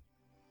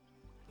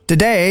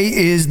Today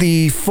is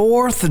the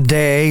 4th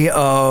day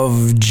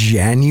of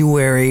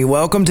January.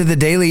 Welcome to the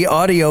Daily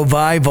Audio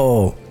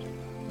Bible.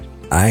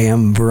 I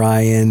am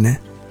Brian.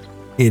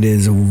 It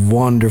is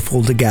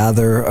wonderful to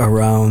gather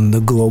around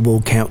the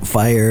global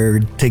campfire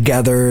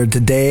together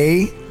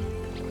today.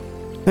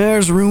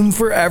 There's room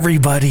for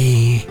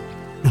everybody.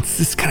 Let's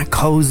just kind of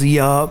cozy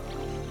up,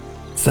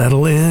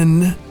 settle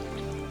in,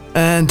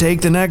 and take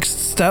the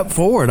next step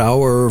forward.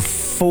 Our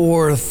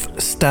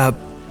 4th step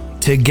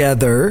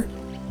together,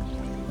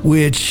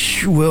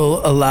 which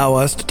will allow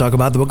us to talk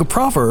about the book of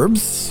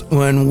Proverbs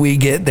when we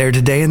get there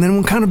today, and then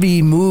we'll kind of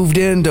be moved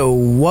into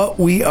what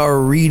we are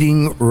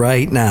reading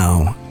right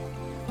now.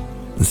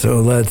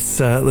 So let's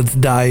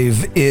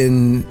dive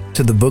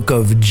into the book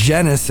of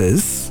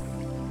Genesis.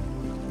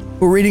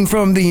 We're reading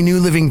from the New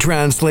Living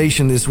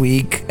Translation this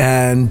week,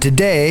 and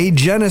today,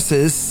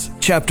 Genesis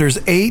chapters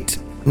 8,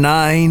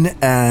 9,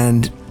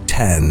 and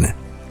 10.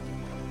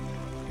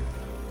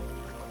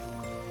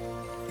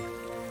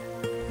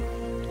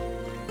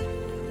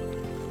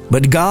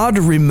 But God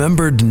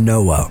remembered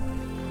Noah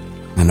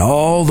and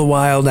all the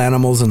wild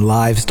animals and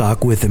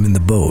livestock with him in the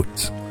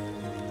boat.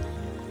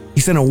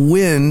 He sent a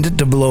wind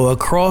to blow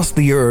across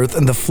the earth,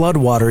 and the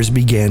floodwaters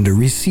began to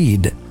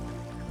recede.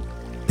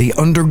 The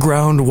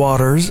underground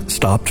waters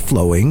stopped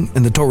flowing,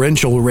 and the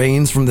torrential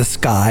rains from the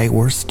sky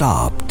were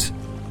stopped.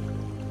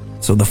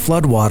 So the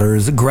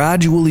floodwaters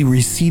gradually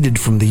receded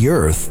from the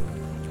earth.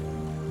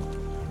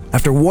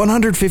 After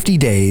 150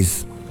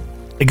 days,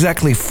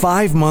 exactly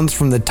 5 months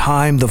from the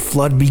time the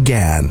flood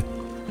began,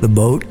 the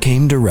boat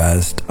came to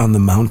rest on the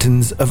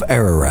mountains of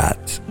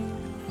Ararat.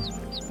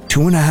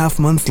 2.5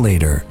 months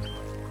later,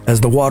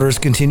 as the waters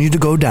continued to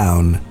go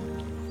down,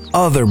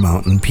 other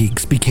mountain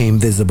peaks became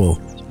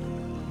visible.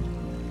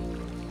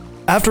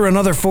 After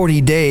another 40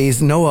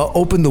 days, Noah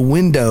opened the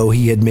window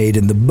he had made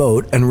in the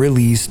boat and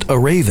released a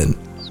raven.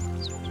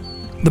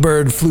 The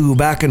bird flew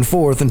back and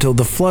forth until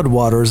the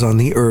floodwaters on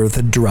the earth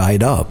had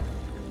dried up.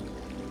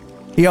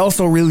 He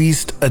also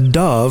released a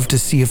dove to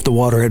see if the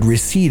water had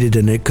receded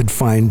and it could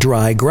find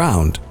dry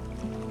ground.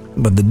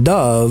 But the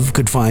dove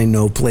could find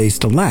no place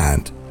to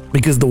land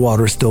because the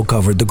water still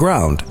covered the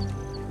ground.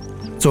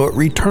 So it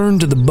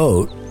returned to the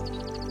boat,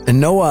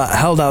 and Noah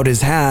held out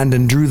his hand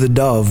and drew the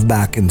dove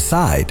back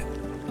inside.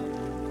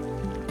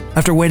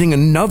 After waiting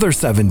another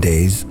 7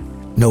 days,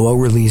 Noah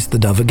released the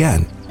dove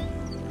again.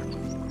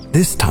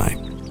 This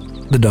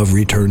time, the dove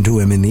returned to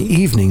him in the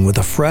evening with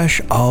a fresh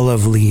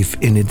olive leaf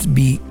in its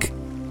beak.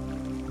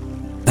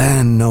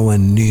 Then Noah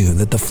knew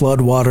that the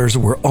floodwaters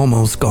were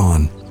almost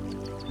gone.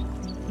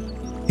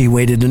 He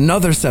waited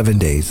another 7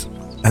 days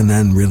and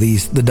then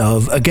released the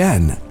dove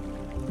again.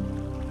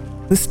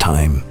 This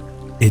time,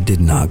 it did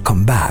not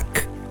come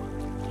back.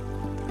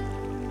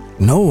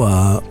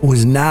 Noah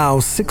was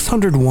now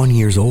 601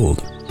 years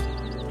old.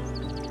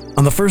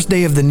 On the first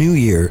day of the new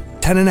year,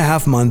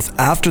 10.5 months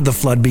after the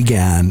flood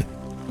began,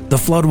 the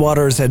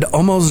floodwaters had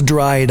almost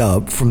dried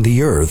up from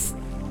the earth.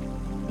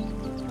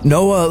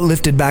 Noah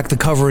lifted back the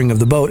covering of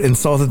the boat and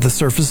saw that the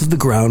surface of the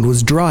ground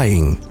was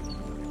drying.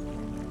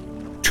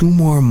 2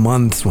 more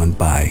months went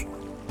by,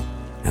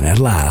 and at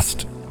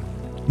last,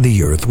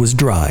 the earth was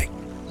dry.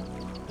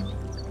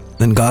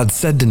 Then God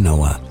said to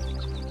Noah,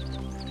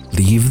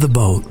 "Leave the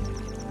boat,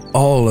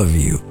 all of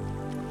you,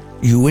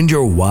 you and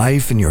your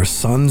wife and your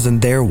sons and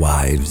their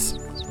wives.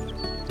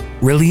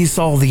 Release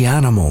all the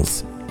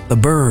animals, the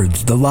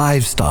birds, the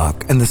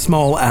livestock, and the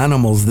small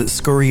animals that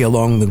scurry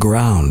along the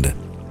ground,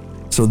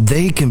 so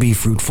they can be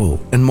fruitful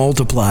and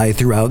multiply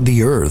throughout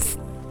the earth."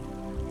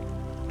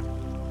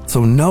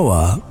 So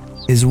Noah,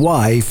 his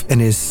wife, and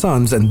his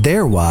sons and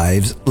their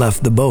wives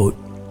left the boat,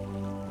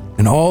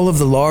 and all of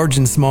the large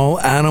and small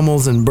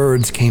animals and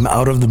birds came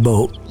out of the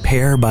boat,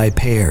 pair by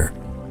pair.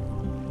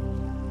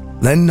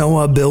 Then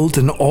Noah built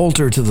an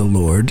altar to the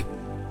Lord,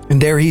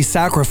 and there he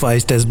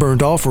sacrificed as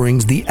burnt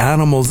offerings the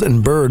animals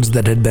and birds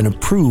that had been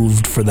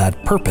approved for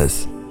that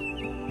purpose.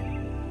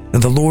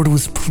 And the Lord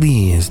was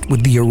pleased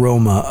with the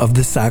aroma of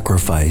the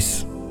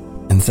sacrifice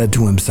and said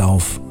to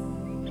himself,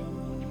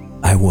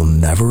 "I will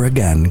never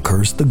again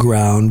curse the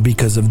ground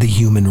because of the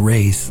human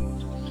race,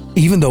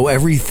 even though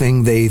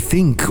everything they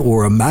think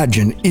or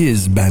imagine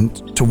is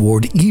bent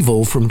toward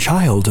evil from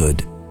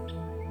childhood.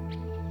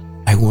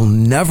 I will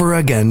never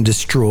again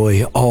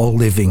destroy all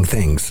living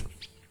things.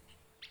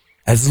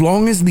 As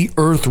long as the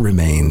earth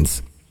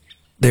remains,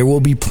 there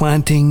will be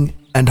planting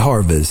and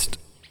harvest,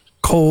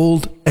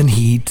 cold and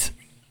heat,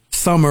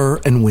 summer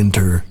and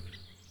winter,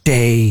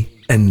 day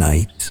and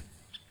night."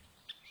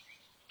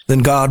 Then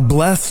God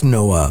blessed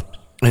Noah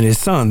and his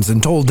sons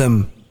and told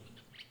them,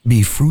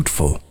 "Be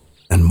fruitful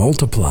and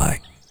multiply.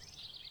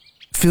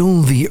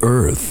 Fill the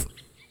earth.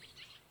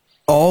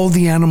 All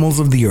the animals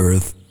of the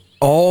earth,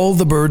 all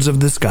the birds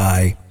of the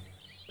sky,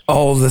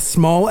 all the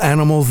small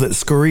animals that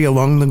scurry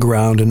along the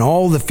ground, and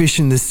all the fish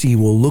in the sea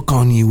will look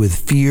on you with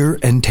fear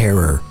and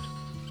terror.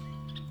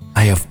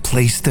 I have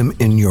placed them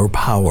in your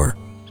power.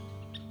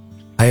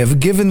 I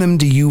have given them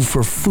to you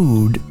for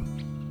food,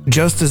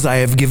 just as I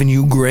have given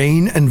you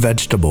grain and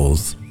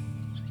vegetables.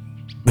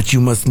 but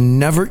you must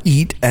never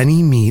eat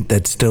any meat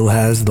that still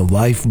has the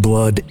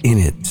lifeblood in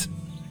it.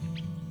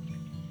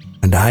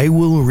 And I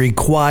will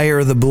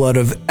require the blood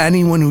of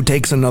anyone who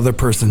takes another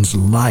person's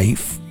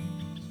life.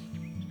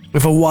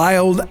 If a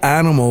wild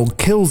animal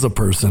kills a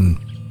person,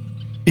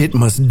 it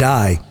must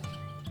die.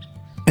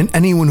 And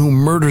anyone who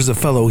murders a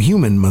fellow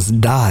human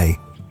must die.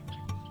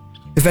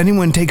 If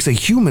anyone takes a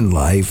human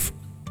life,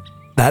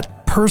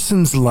 that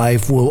person's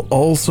life will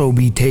also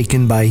be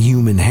taken by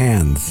human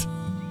hands.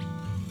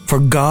 For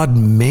God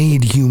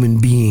made human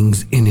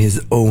beings in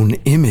his own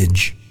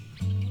image.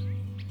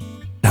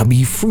 Now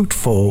be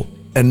fruitful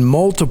and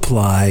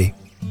multiply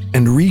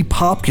and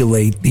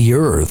repopulate the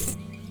earth.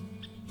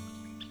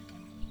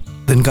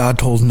 Then God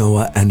told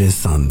Noah and his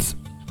sons,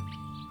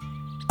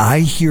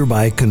 I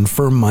hereby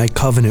confirm my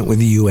covenant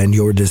with you and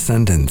your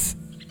descendants,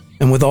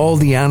 and with all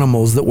the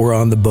animals that were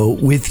on the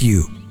boat with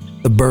you,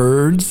 the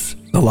birds,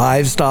 the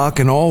livestock,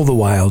 and all the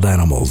wild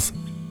animals,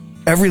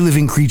 every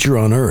living creature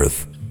on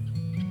earth.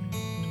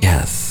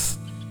 Yes,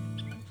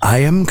 I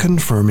am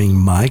confirming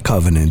my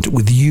covenant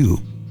with you.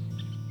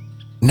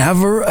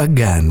 Never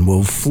again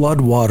will flood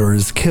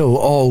waters kill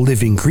all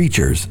living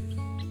creatures.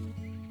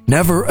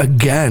 Never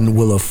again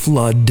will a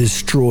flood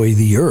destroy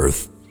the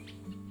earth.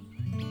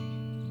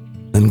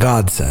 Then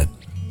God said,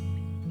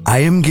 I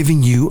am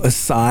giving you a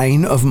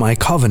sign of my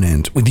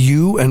covenant with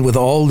you and with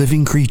all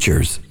living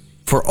creatures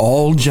for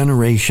all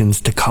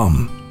generations to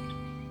come.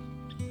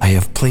 I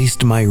have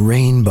placed my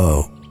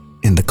rainbow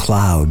in the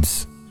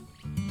clouds.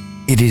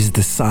 It is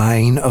the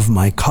sign of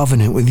my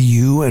covenant with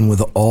you and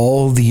with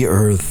all the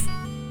earth.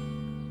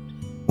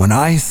 When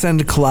I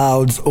send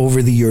clouds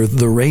over the earth,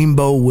 the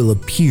rainbow will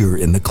appear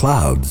in the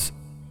clouds,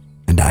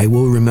 and I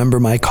will remember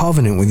my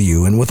covenant with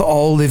you and with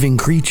all living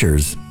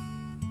creatures.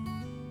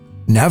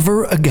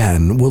 Never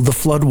again will the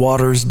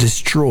floodwaters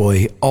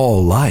destroy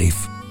all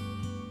life.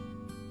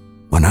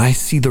 When I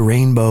see the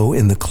rainbow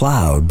in the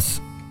clouds,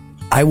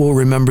 I will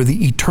remember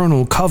the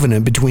eternal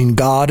covenant between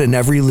God and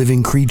every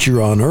living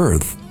creature on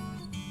earth.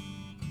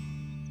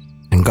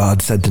 And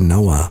God said to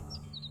Noah,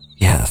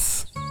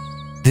 Yes,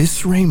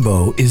 this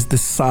rainbow is the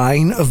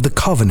sign of the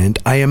covenant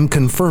I am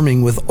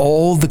confirming with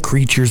all the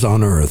creatures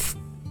on earth.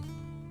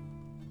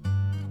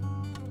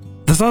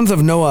 The sons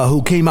of Noah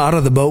who came out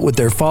of the boat with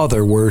their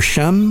father were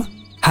Shem,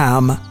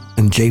 Ham,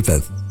 and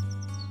Japheth.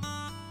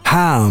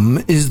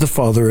 Ham is the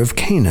father of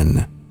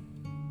Canaan.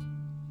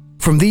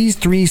 From these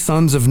three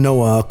sons of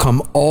Noah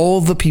come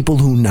all the people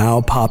who now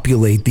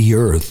populate the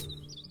earth.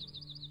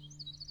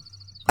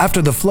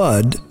 After the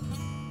flood,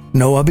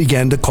 Noah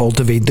began to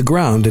cultivate the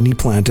ground and he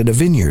planted a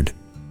vineyard.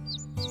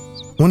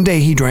 One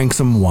day he drank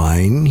some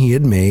wine he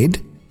had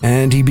made,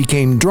 and he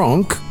became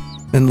drunk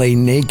and lay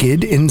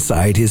naked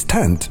inside his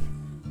tent.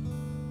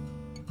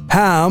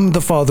 Ham,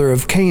 the father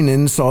of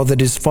Canaan, saw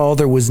that his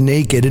father was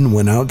naked and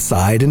went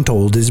outside and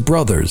told his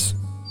brothers.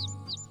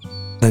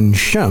 Then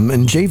Shem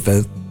and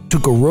Japheth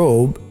took a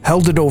robe,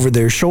 held it over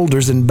their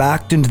shoulders, and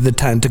backed into the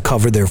tent to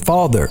cover their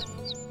father.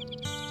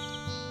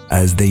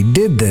 As they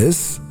did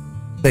this,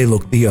 they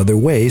looked the other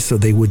way so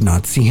they would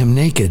not see him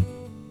naked.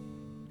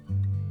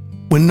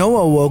 When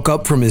Noah woke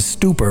up from his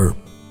stupor,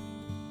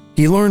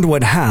 he learned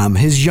what Ham,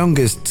 his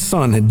youngest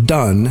son, had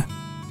done.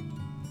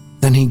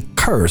 Then he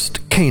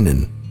cursed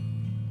Canaan,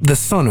 the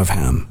son of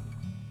Ham.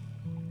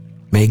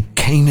 May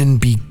Canaan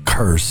be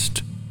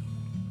cursed.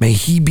 May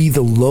he be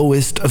the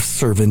lowest of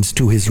servants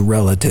to his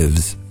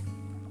relatives.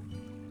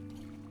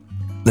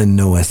 Then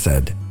Noah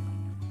said,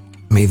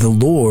 May the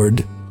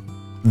Lord,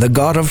 the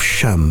God of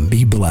Shem,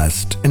 be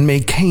blessed, and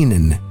may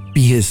Canaan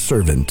be his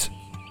servant.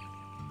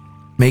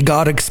 May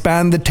God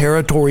expand the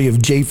territory of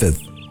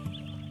Japheth.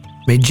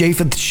 May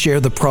Japheth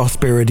share the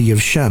prosperity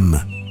of Shem,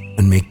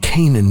 and may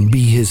Canaan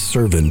be his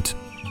servant.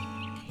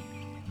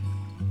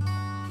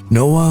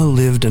 Noah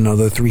lived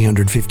another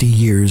 350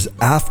 years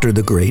after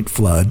the great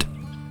flood.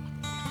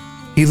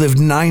 He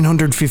lived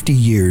 950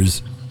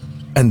 years,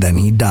 and then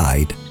he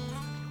died.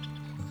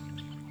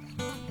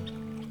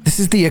 This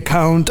is the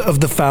account of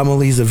the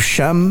families of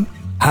Shem,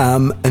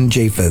 Ham, and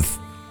Japheth,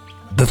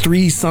 the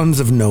three sons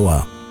of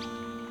Noah.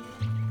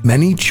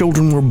 Many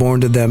children were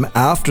born to them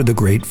after the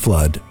great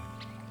flood.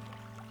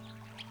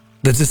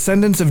 The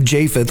descendants of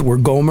Japheth were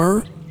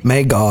Gomer,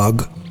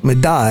 Magog,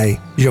 Madai,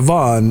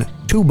 Javan,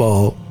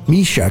 Tubal,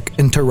 Meshach,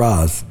 and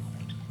Tiras.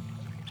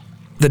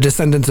 The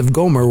descendants of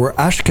Gomer were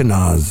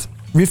Ashkenaz,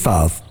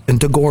 Riphath, and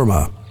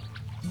Togarmah.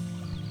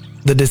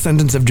 The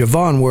descendants of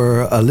Javan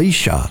were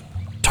Elisha,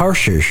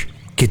 Tarshish,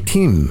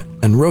 Kittim,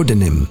 and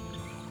Rodanim.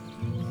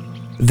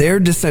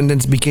 Their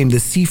descendants became the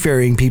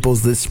seafaring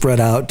peoples that spread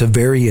out to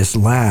various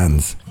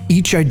lands,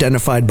 each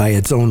identified by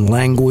its own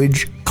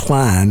language,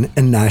 clan,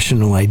 and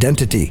national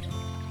identity.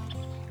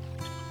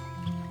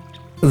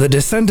 The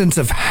descendants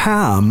of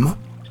Ham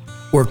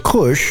were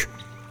Cush,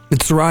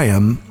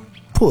 Mitzrayim,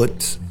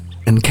 Put,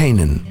 and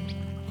Canaan.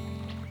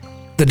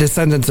 The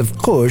descendants of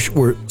Cush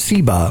were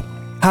Seba,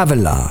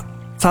 Havilah,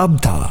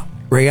 Sabta,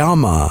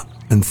 Reamah,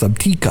 and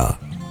Sabtika.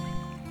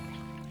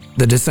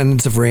 The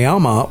descendants of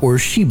Reamah were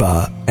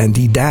Sheba and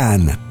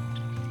Dedan.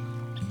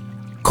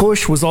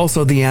 Cush was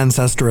also the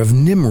ancestor of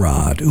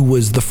Nimrod, who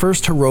was the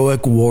first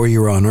heroic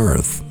warrior on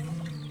earth.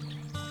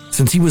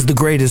 Since he was the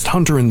greatest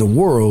hunter in the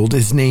world,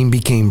 his name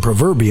became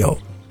proverbial.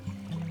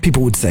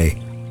 People would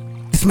say,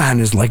 "This man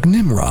is like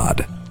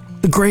Nimrod,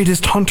 the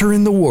greatest hunter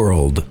in the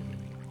world."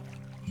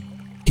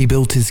 He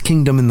built his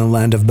kingdom in the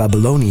land of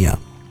Babylonia,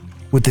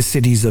 with the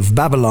cities of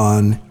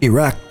Babylon,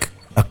 Erech,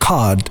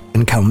 Akkad,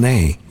 and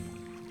Calneh.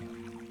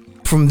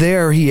 From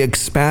there, he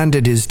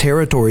expanded his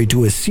territory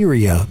to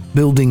Assyria,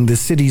 building the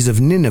cities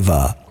of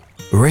Nineveh,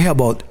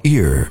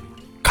 Rehoboth-ir,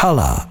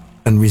 Calah,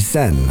 and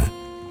Resen,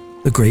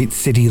 the great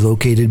city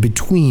located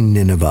between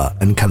Nineveh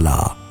and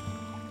Calah.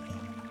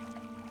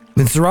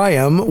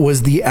 Mizraim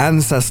was the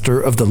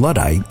ancestor of the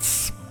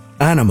Luddites,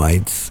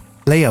 Anamites,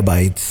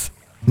 Lehabites,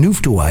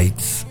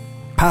 Nuphtuites,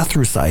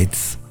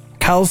 Pathrusites,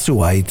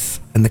 Chalcites,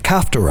 and the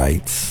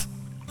Caphtorites,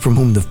 from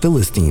whom the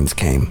Philistines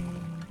came.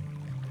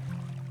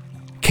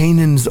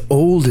 Canaan's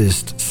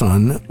oldest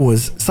son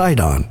was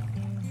Sidon,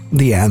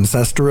 the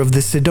ancestor of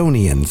the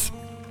Sidonians.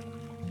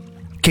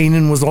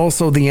 Canaan was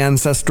also the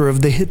ancestor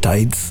of the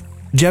Hittites,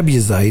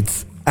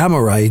 Jebusites,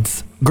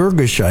 Amorites,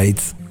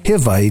 Girgashites,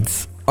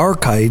 Hivites,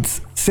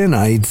 Archites,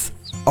 Sinites,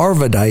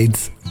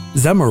 Arvadites,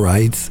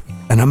 Zemarites,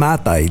 and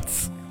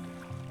Hamathites.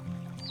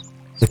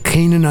 The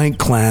Canaanite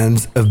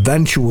clans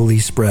eventually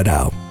spread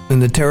out,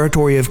 and the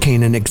territory of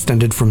Canaan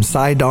extended from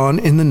Sidon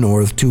in the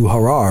north to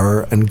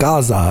Harar and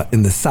Gaza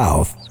in the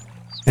south,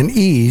 and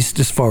east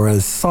as far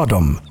as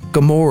Sodom,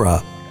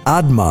 Gomorrah,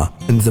 Admah,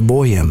 and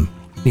Zeboim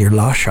near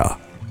Lasha.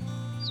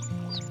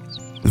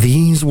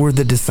 These were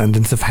the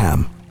descendants of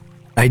Ham,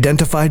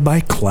 identified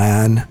by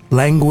clan,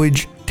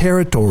 language,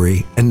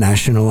 territory, and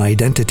national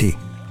identity.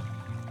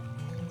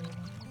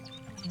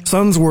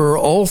 Sons were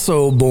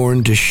also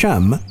born to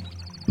Shem,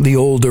 the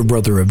older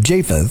brother of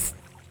Japheth.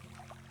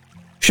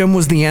 Shem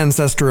was the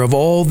ancestor of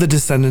all the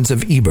descendants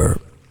of Eber.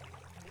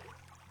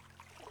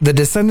 The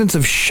descendants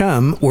of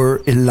Shem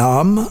were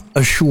Elam,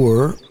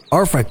 Ashur,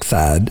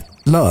 Arphaxad,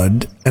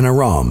 Lud, and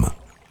Aram.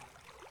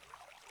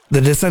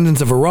 The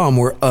descendants of Aram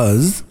were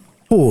Uz,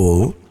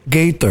 Hul,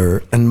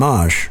 Gaither, and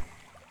Mash.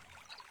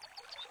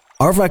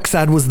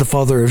 Arphaxad was the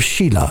father of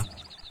Shelah,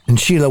 and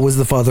Shelah was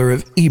the father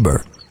of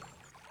Eber.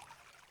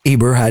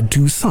 Eber had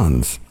two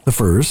sons. The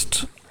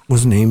first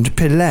was named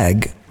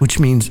Peleg, which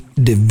means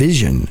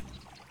division.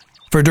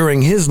 For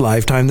during his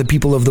lifetime, the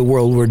people of the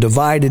world were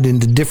divided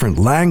into different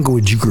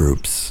language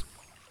groups.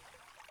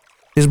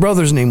 His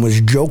brother's name was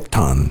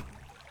Joktan.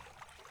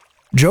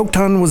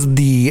 Joktan was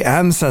the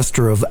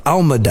ancestor of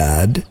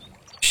Almadad,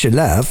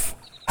 Sheleph,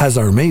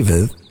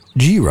 Hazarmaveth,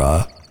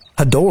 Jira,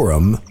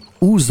 Hadoram,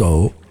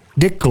 Uzo,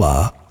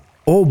 Dikla,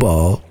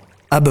 Obal,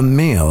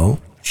 Abimael,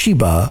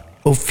 Sheba,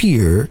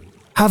 Ophir,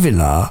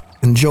 Havilah,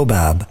 and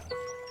Jobab.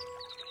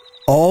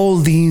 All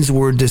these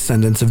were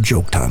descendants of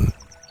Joktan.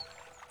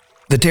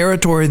 The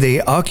territory they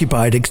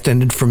occupied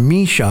extended from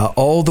Mesha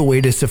all the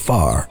way to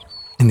Sephar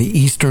in the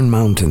eastern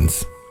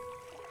mountains.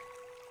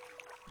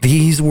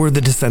 These were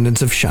the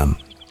descendants of Shem,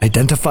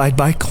 identified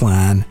by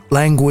clan,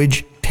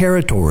 language,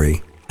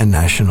 territory, and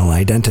national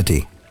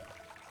identity.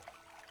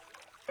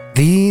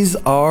 These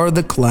are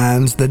the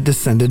clans that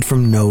descended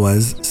from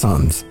Noah's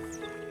sons,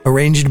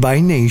 arranged by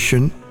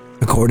nation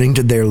according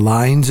to their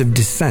lines of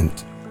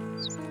descent.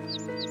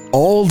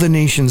 All the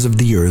nations of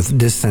the earth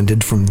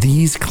descended from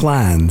these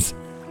clans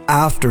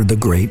after the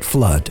Great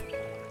Flood.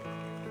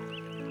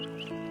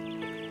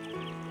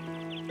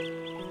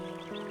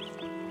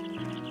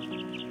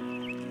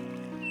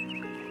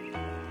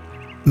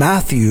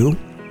 Matthew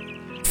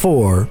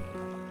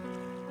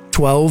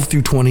 4:12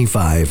 through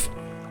 25.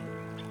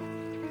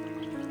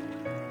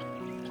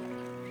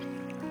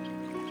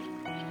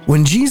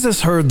 When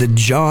Jesus heard that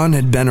John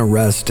had been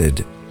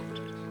arrested,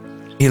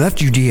 he left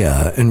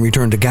Judea and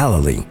returned to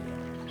Galilee.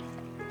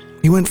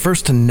 He went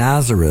first to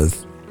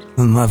Nazareth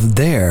and left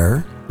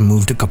there and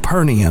moved to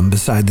Capernaum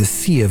beside the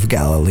Sea of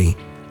Galilee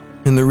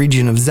in the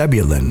region of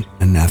Zebulun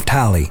and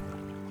Naphtali.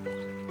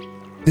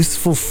 This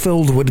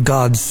fulfilled what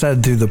God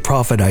said through the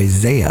prophet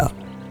Isaiah.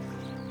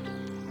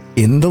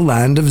 In the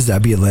land of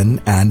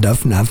Zebulun and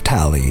of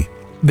Naphtali,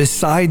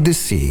 beside the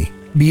sea,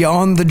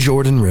 beyond the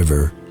Jordan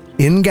River,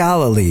 in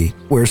Galilee,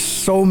 where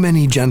so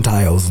many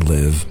Gentiles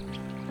live,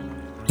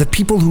 the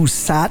people who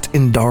sat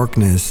in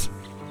darkness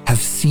have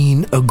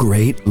seen a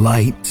great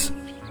light.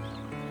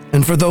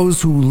 And for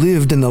those who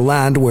lived in the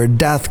land where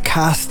death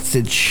casts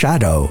its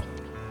shadow,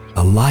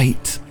 a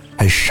light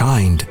has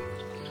shined.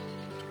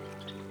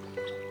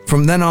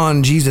 From then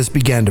on, Jesus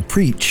began to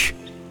preach,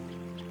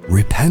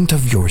 "Repent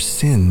of your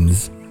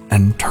sins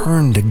and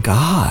turn to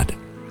God,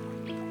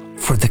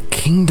 for the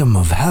kingdom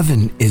of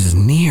heaven is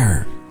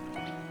near."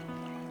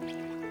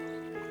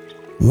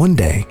 One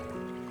day,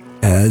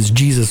 as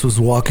Jesus was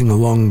walking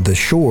along the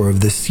shore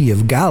of the Sea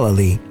of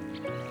Galilee,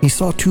 he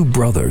saw two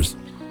brothers,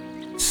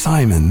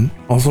 Simon,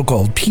 also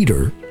called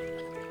Peter,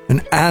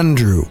 and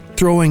Andrew,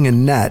 throwing a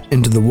net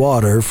into the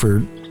water,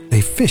 for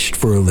they fished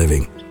for a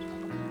living.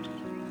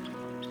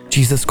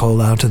 Jesus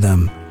called out to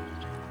them,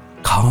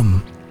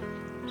 "Come,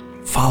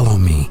 follow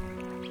me,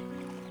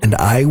 and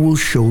I will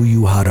show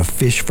you how to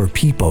fish for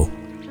people."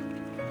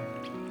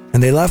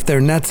 And they left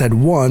their nets at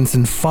once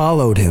and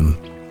followed him.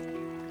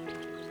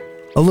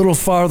 A little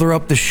farther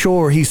up the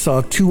shore, he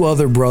saw 2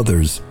 other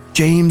brothers,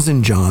 James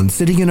and John,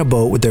 sitting in a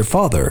boat with their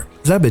father,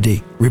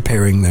 Zebedee,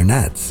 repairing their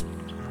nets.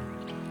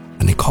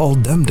 And he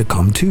called them to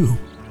come too.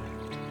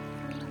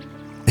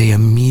 They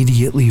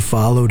immediately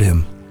followed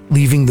him,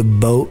 leaving the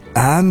boat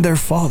and their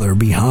father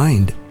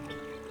behind.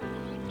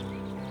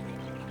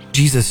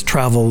 Jesus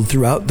traveled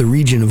throughout the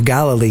region of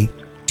Galilee,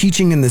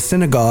 teaching in the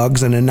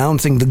synagogues and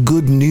announcing the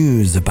good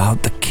news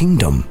about the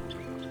kingdom.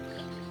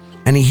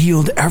 And he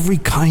healed every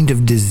kind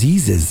of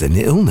diseases and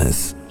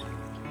illness.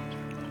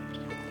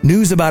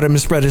 News about him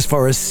spread as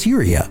far as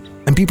Syria,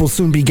 and people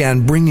soon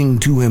began bringing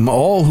to him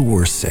all who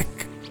were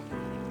sick.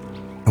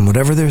 And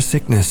whatever their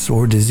sickness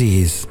or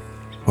disease,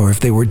 or if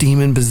they were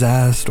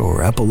demon-possessed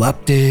or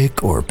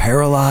epileptic or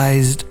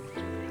paralyzed,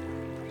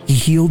 he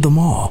healed them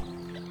all.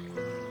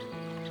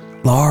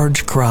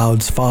 Large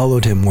crowds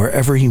followed him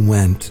wherever he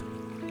went.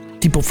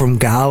 People from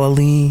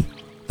Galilee,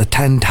 the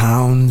 10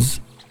 towns,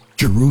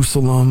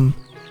 Jerusalem,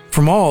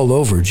 from all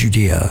over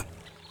Judea,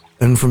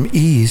 and from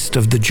east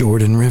of the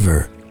Jordan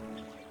River.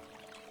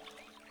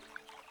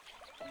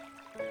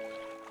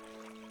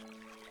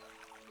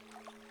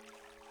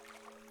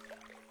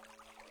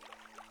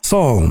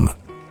 Psalm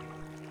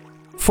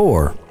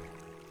 4.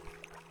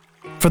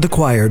 For the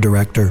choir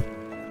director.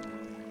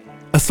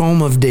 A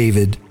psalm of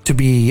David to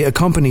be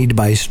accompanied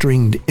by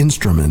stringed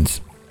instruments.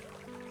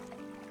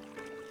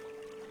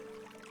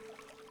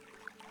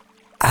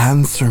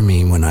 Answer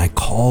me when I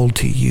call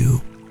to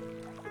you,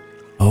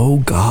 O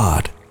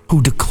God,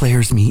 who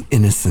declares me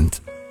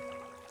innocent.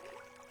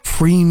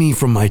 Free me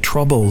from my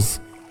troubles.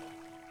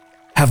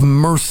 Have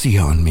mercy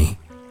on me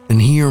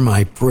and hear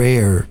my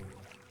prayer.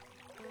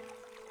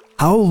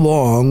 How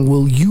long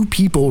will you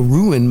people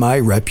ruin my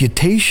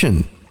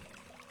reputation?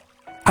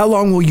 How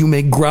long will you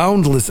make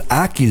groundless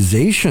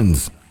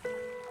accusations?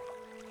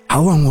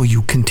 How long will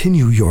you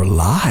continue your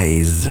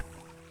lies?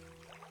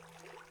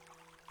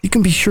 You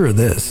can be sure of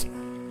this.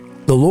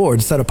 The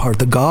Lord set apart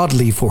the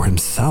godly for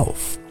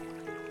himself.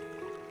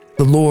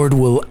 The Lord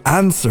will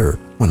answer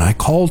when I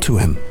call to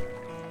him.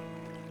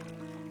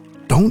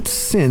 Don't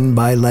sin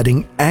by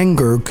letting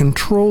anger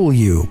control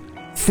you.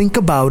 Think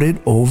about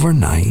it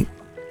overnight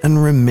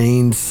and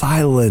remain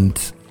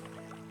silent.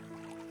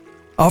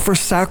 Offer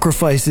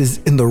sacrifices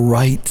in the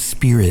right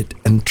spirit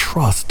and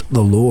trust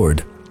the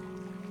Lord.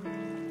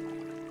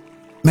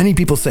 Many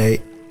people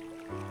say,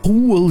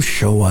 "Who will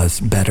show us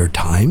better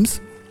times?"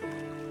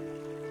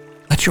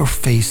 Let your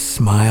face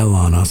smile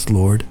on us,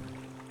 Lord.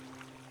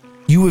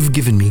 You have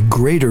given me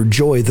greater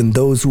joy than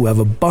those who have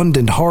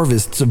abundant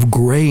harvests of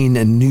grain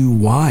and new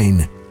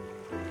wine.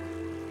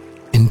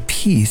 In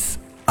peace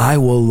I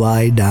will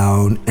lie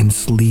down and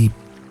sleep,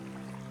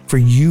 for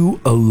you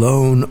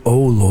alone, O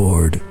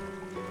Lord,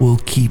 will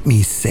keep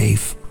me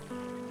safe.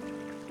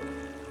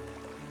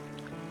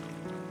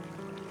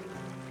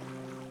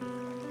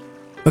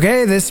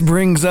 Okay, this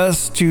brings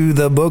us to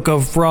the book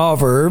of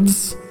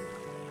Proverbs.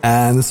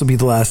 And this will be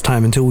the last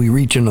time until we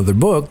reach another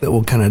book that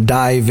we'll kind of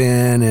dive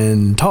in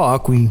and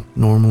talk. We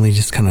normally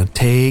just kind of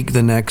take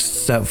the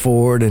next step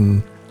forward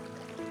and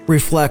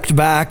reflect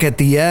back at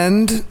the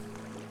end.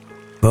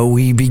 But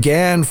we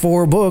began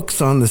 4 books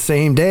on the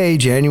same day,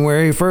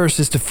 January 1st,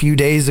 just a few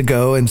days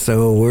ago. And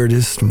so we're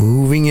just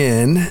moving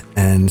in.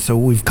 And so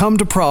we've come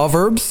to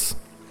Proverbs.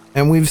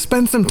 And we've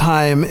spent some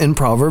time in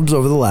Proverbs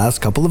over the last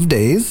couple of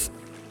days.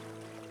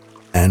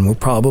 And we're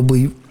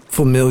probably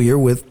familiar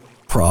with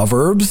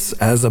Proverbs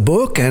as a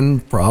book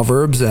and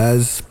Proverbs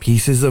as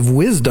pieces of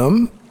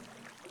wisdom,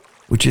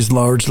 which is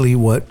largely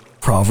what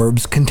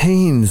Proverbs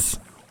contains.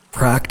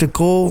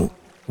 Practical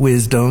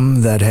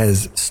wisdom that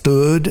has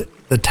stood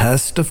the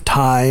test of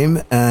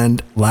time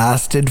and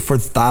lasted for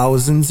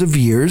thousands of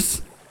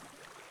years.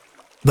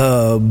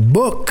 The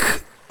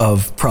book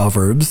of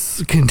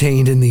Proverbs,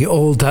 contained in the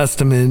Old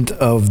Testament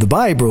of the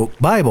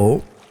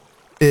Bible,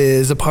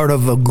 is a part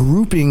of a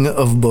grouping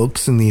of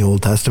books in the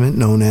Old Testament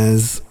known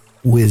as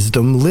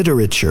wisdom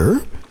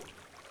literature.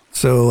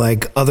 So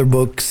like other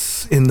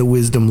books in the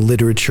wisdom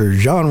literature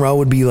genre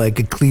would be like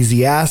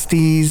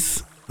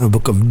Ecclesiastes, the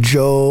book of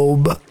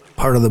Job,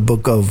 part of the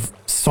book of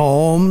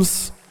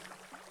Psalms.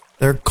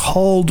 They're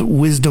called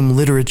wisdom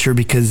literature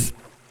because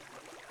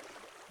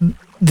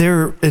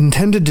they're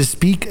intended to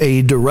speak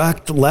a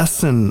direct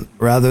lesson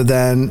rather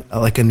than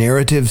like a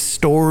narrative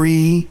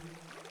story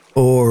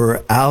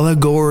or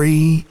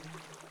allegory.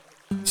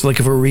 So like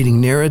if we're reading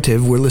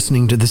narrative, we're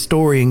listening to the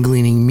story and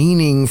gleaning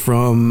meaning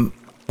from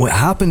what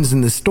happens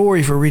in the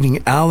story. If we're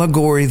reading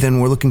allegory, then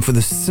we're looking for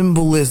the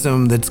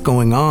symbolism that's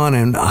going on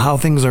and how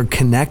things are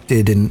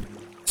connected and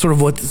sort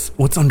of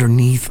what's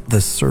underneath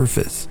the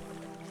surface.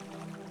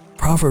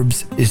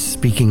 Proverbs is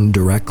speaking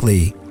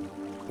directly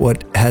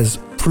what has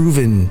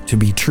proven to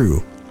be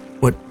true,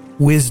 what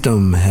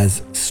wisdom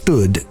has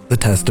stood the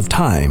test of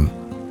time.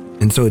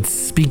 And so it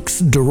speaks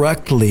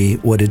directly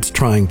what it's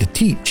trying to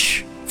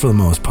teach for the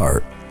most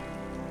part.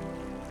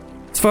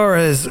 As far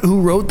as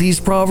who wrote these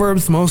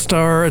proverbs, most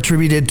are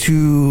attributed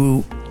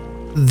to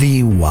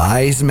the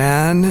wise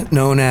man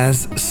known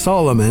as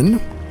Solomon,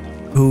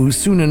 who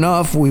soon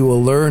enough we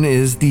will learn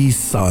is the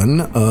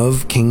son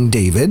of King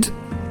David,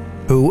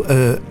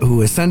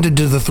 who ascended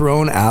to the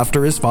throne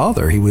after his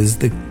father. He was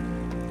the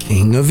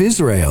king of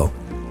Israel.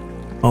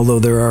 Although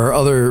there are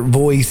other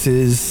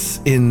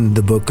voices in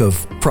the book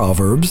of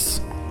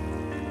Proverbs,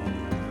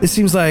 it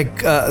seems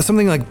like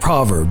something like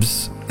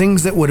Proverbs,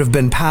 things that would have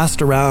been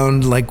passed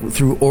around like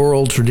through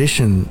oral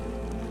tradition,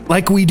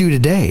 like we do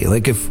today.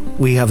 Like if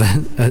we have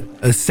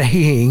a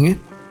saying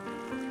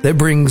that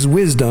brings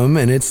wisdom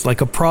and it's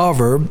like a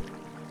proverb,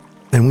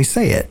 then we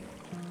say it.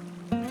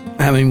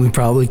 I mean, we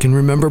probably can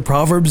remember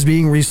Proverbs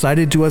being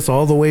recited to us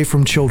all the way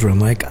from children.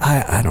 Like,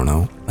 I don't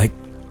know, like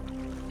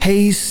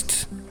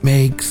haste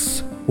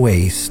makes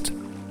waste.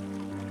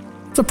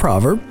 It's a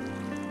proverb.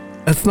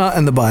 It's not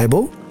in the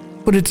Bible,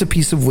 but it's a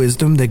piece of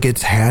wisdom that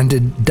gets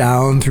handed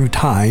down through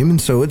time, and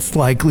so it's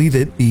likely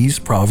that these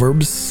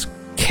proverbs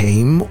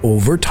came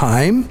over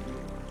time.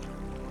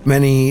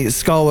 Many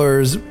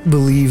scholars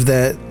believe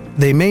that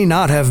they may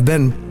not have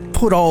been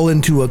put all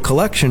into a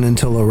collection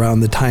until around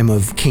the time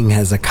of King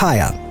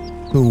Hezekiah,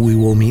 who we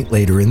will meet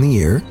later in the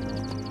year.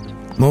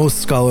 Most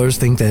scholars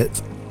think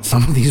that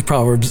some of these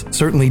proverbs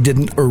certainly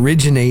didn't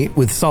originate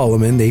with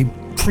Solomon. They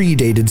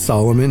predated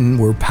Solomon,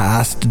 were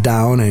passed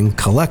down and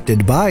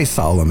collected by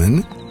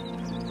Solomon.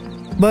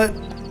 But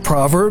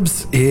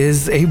Proverbs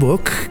is a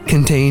book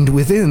contained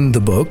within the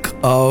book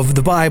of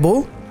the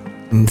Bible,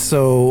 and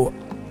so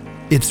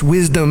its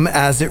wisdom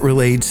as it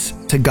relates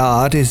to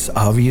God is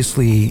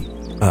obviously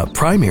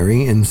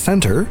primary and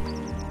center.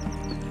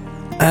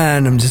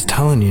 And I'm just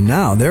telling you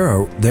now,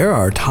 there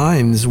are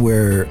times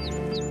where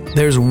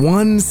there's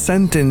one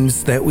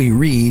sentence that we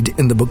read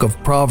in the book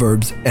of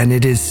Proverbs, and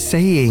it is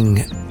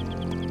saying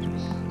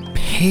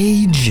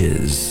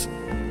pages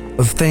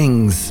of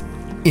things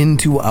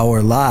into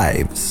our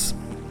lives.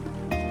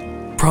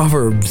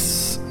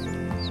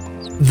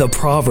 The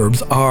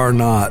Proverbs are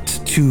not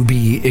to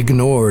be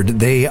ignored.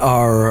 They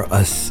are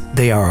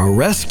a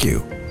rescue,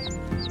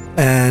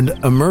 and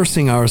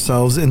immersing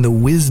ourselves in the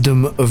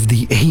wisdom of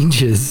the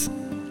ages.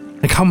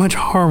 Like, how much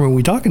harm are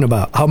we talking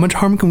about? How much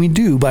harm can we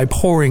do by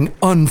pouring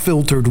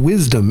unfiltered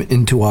wisdom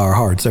into our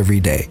hearts every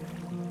day?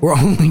 We're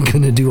only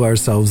going to do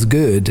ourselves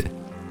good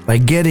by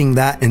getting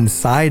that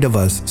inside of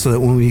us, so that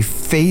when we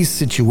face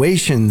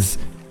situations,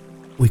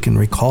 we can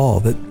recall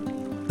that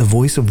the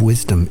voice of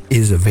wisdom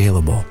is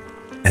available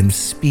and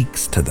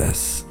speaks to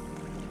this.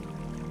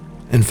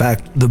 In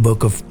fact, the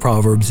book of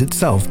Proverbs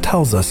itself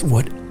tells us,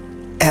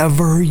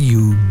 whatever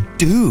you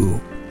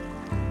do,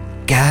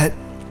 get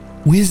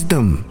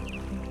wisdom,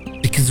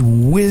 because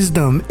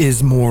wisdom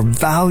is more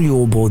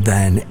valuable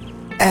than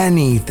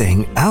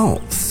anything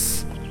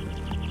else.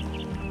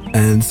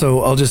 And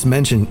so I'll just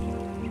mention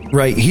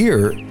right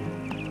here,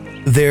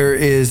 there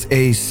is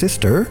a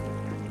sister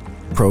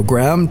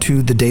program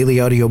to the Daily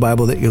Audio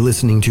Bible that you're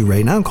listening to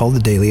right now called the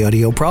Daily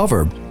Audio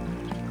Proverb.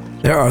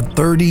 There are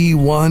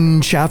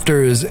 31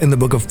 chapters in the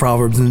book of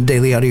Proverbs in the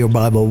Daily Audio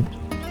Bible.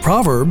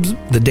 Proverbs,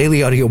 the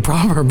Daily Audio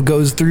Proverb,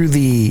 goes through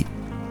the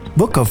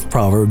book of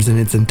Proverbs in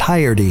its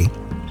entirety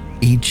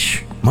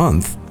each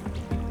month.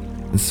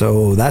 And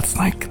so that's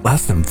like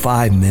less than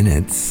 5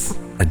 minutes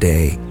a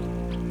day.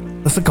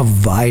 That's like a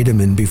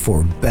vitamin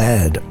before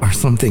bed or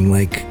something.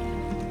 Like,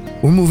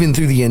 we're moving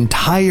through the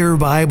entire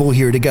Bible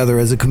here together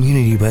as a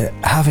community, but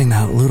having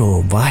that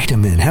little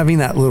vitamin, having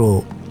that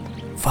little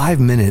 5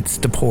 minutes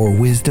to pour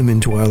wisdom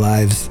into our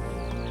lives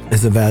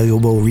is a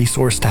valuable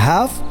resource to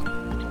have.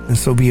 And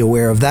so be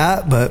aware of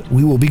that. But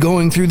we will be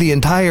going through the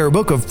entire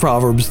book of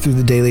Proverbs through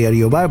the Daily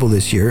Audio Bible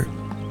this year.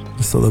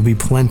 So there'll be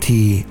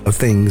plenty of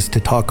things to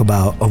talk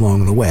about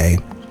along the way.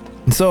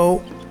 And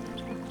so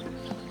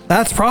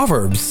that's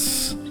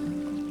Proverbs.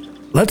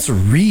 Let's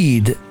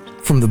read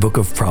from the book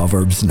of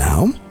Proverbs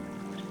now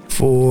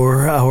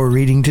for our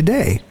reading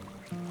today.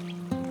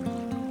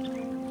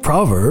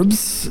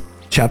 Proverbs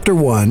chapter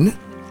 1,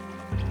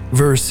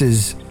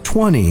 verses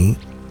 20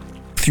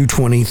 through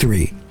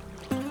 23.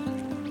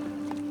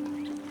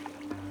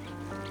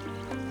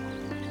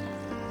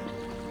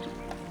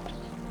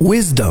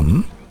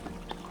 Wisdom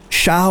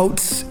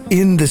shouts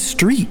in the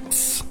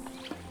streets.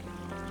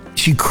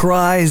 She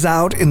cries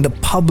out in the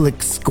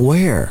public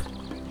square.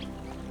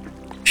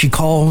 She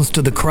calls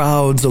to the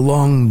crowds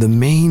along the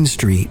main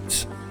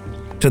streets,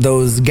 to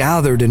those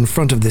gathered in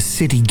front of the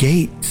city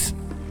gates.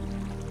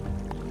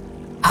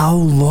 How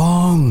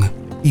long,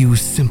 you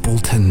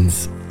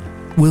simpletons,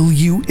 will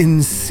you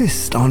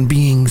insist on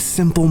being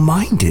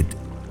simple-minded?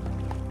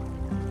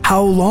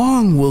 How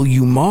long will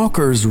you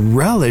mockers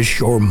relish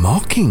your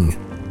mocking?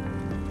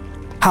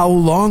 How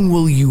long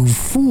will you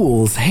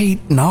fools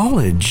hate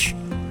knowledge?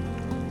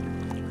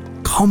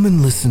 Come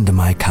and listen to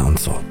my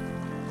counsel.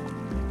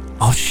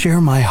 I'll share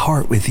my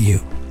heart with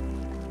you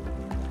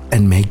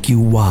and make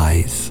you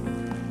wise.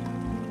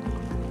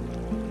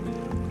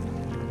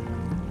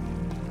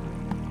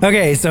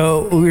 Okay,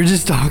 so we were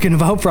just talking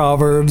about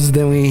Proverbs,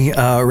 then we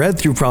read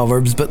through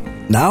Proverbs, but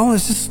now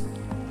let's just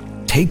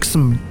take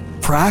some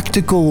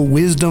practical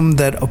wisdom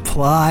that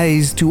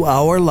applies to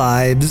our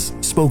lives,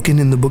 spoken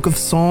in the book of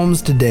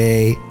Psalms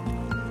today,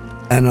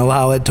 and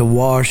allow it to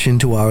wash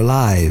into our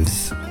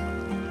lives.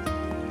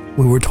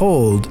 We were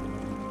told,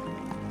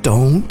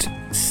 don't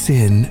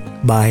sin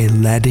by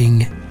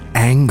letting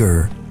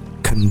anger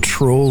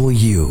control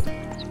you.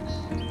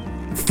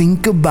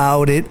 Think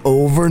about it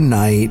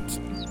overnight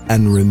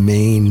and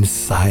remain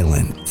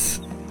silent.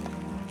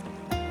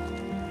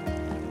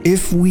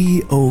 If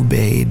we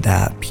obeyed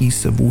that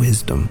piece of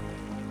wisdom,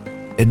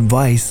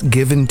 advice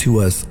given to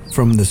us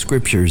from the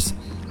scriptures,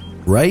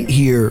 right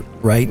here,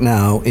 right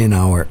now, in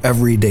our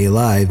everyday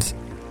lives,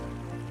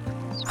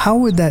 how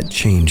would that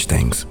change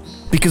things?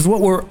 Because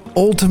what we're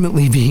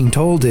ultimately being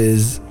told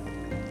is,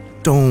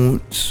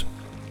 don't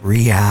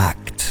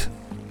react.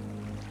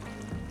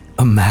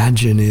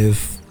 Imagine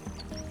if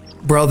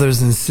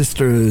brothers and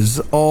sisters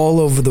all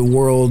over the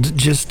world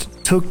just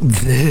took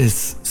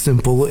this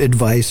simple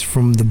advice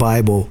from the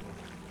Bible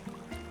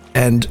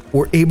and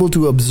were able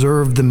to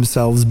observe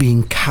themselves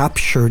being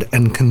captured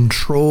and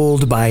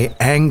controlled by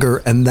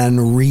anger and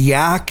then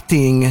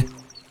reacting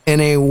in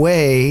a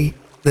way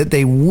that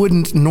they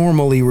wouldn't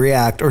normally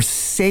react, or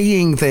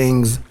saying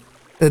things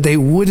that they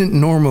wouldn't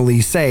normally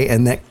say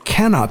and that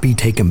cannot be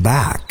taken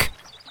back.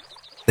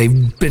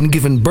 They've been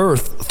given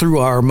birth through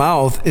our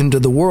mouth into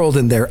the world,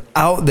 and they're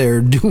out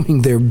there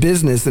doing their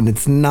business, and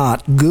it's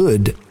not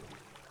good.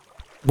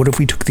 What if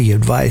we took the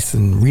advice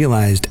and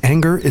realized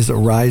anger is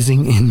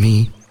arising in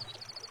me,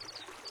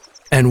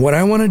 and what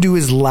I want to do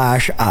is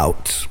lash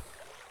out,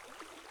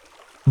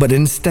 but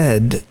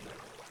instead,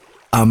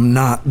 I'm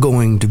not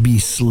going to be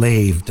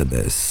slave to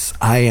this.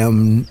 I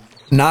am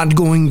not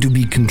going to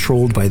be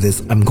controlled by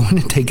this. I'm going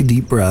to take a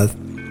deep breath.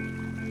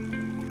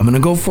 I'm going to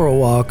go for a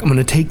walk. I'm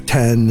going to take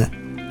 10.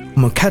 I'm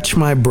going to catch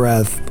my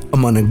breath.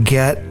 I'm going to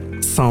get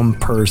some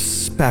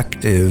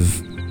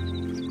perspective.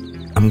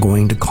 I'm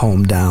going to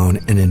calm down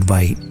and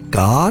invite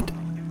God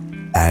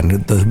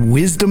and the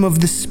wisdom of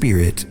the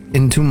Spirit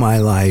into my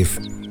life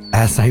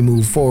as I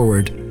move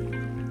forward.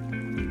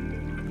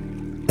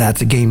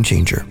 That's a game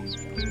changer.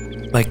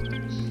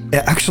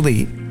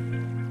 Actually,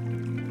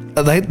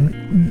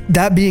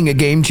 that being a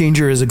game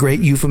changer is a great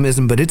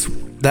euphemism, but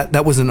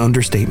that was an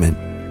understatement.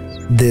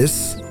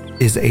 This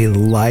is a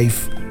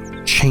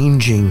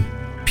life-changing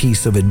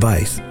piece of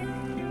advice.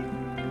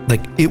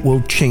 It will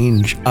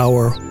change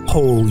our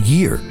whole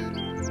year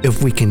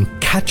if we can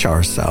catch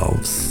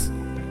ourselves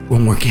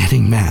when we're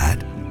getting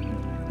mad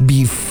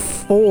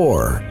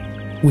before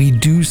we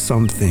do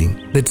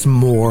something that's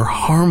more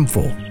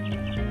harmful.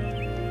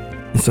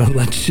 And so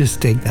let's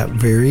just take that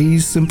very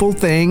simple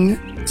thing,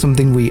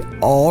 something we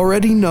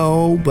already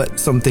know, but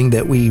something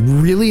that we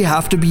really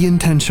have to be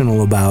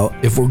intentional about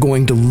if we're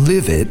going to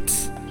live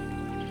it,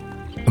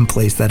 and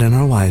place that in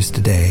our lives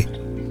today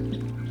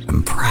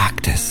and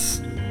practice.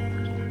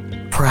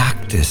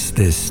 Practice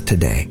this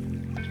today.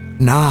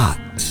 Not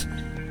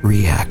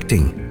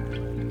reacting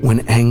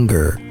when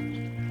anger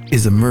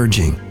is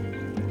emerging,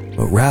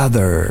 but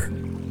rather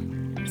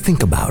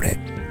think about it.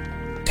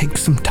 Take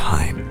some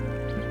time.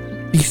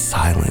 Be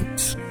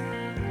silent.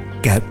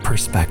 Get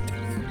perspective.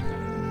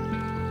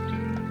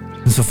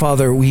 And so,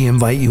 Father, we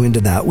invite you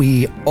into that.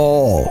 We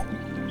all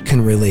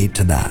can relate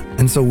to that.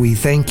 And so we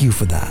thank you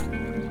for that.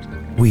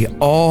 We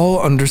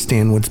all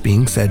understand what's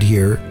being said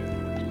here.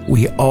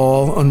 We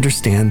all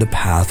understand the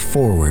path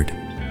forward.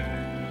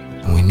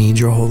 And we need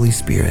your Holy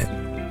Spirit,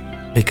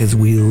 because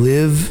we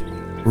live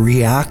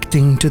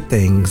reacting to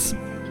things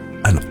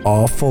an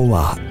awful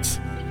lot.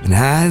 And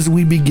as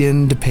we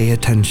begin to pay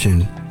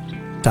attention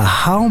to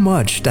how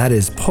much that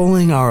is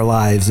pulling our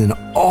lives in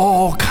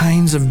all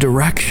kinds of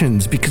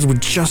directions, because we're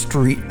just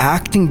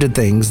reacting to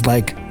things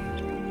like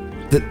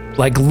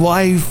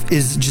life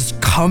is just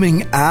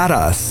coming at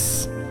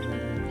us,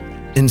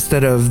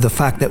 instead of the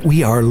fact that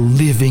we are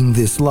living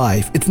this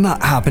life. It's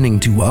not happening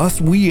to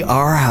us. We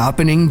are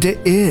happening to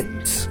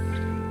it.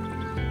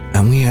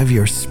 And we have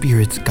your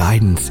Spirit's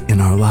guidance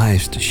in our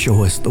lives to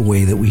show us the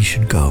way that we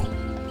should go.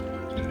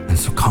 And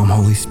so come,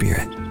 Holy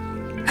Spirit,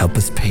 help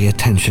us pay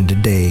attention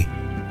today,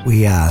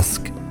 we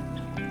ask,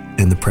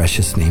 in the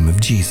precious name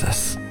of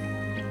Jesus.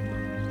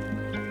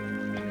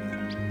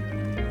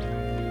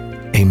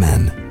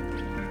 Amen.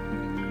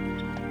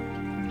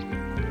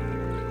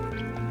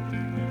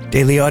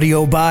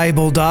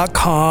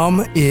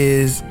 DailyAudioBible.com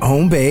is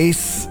home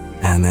base,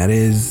 and that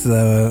is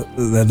the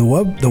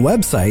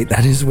website.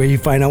 That is where you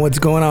find out what's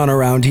going on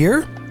around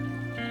here.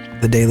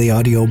 The Daily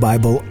Audio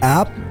Bible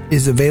app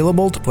is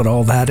available to put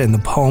all that in the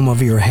palm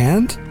of your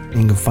hand.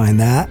 You can find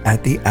that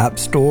at the App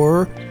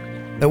Store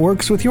that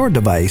works with your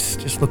device.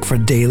 Just look for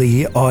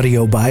Daily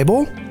Audio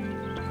Bible.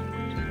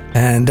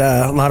 And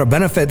a lot of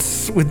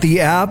benefits with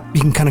the app.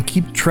 You can kind of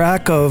keep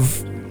track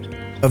of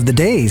the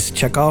days.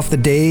 Check off the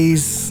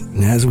days.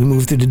 And as we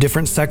move through the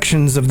different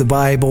sections of the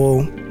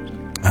Bible,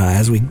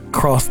 as we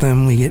cross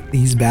them, we get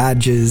these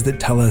badges that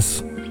tell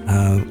us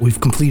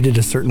we've completed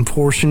a certain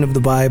portion of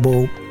the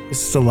Bible.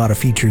 There's a lot of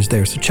features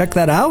there. So check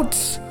that out.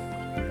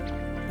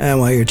 And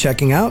while you're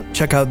checking out,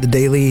 check out the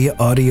Daily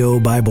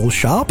Audio Bible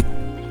Shop.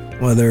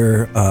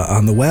 Whether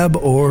on the web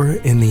or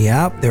in the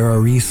app, there are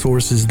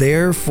resources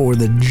there for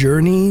the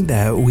journey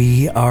that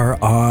we are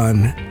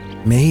on.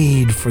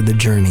 Made for the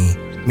journey,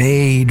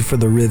 made for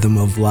the rhythm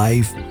of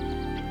life,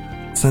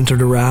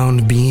 centered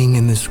around being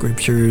in the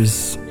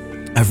scriptures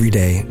every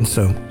day. And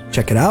so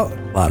check it out.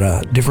 A lot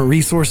of different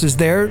resources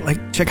there.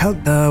 Like check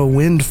out the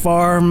Wind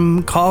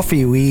Farm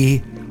coffee.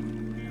 We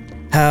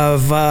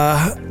have,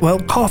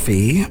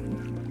 coffee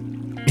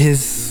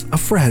is a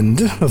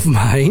friend of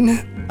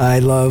mine. I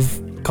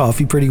love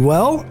coffee pretty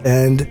well,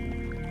 and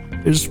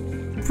there's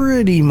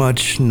pretty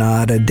much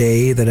not a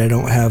day that I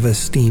don't have a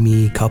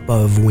steamy cup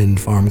of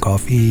Wind Farm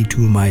coffee to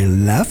my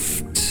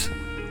left.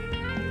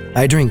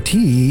 I drink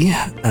tea,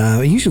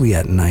 usually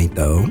at night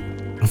though,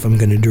 if I'm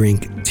gonna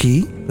drink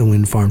tea, the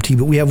Wind Farm tea.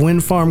 But we have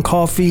Wind Farm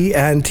coffee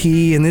and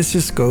tea, and this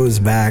just goes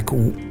back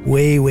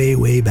way, way,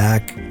 way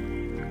back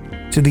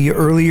to the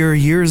earlier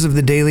years of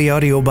the Daily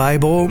Audio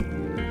Bible.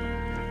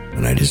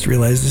 And I just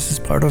realized this is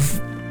part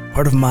of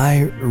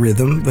my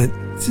rhythm, but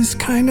this is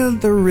kind of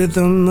the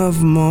rhythm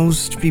of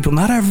most people.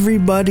 Not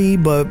everybody,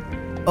 but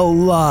a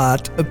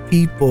lot of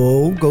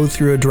people go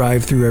through a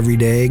drive-through every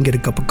day and get a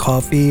cup of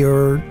coffee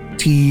or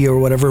tea or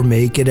whatever,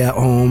 make it at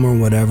home or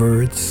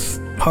whatever. It's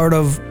part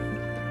of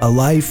a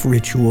life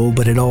ritual,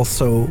 but it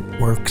also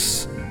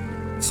works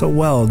so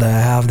well to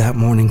have that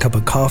morning cup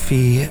of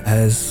coffee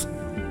as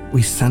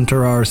we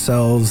center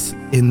ourselves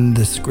in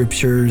the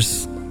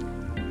scriptures,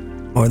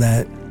 or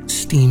that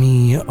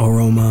steamy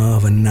aroma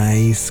of a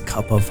nice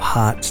cup of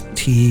hot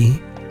tea.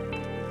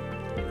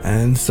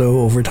 And so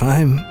over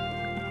time,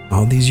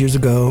 all these years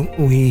ago,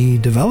 we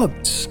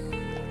developed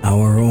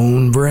our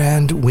own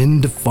brand,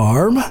 Wind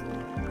Farm,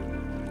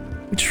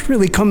 which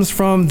really comes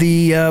from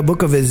the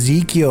book of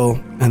Ezekiel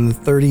and the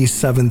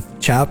 37th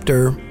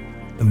chapter,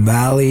 the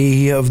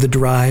Valley of the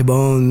Dry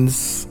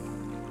Bones,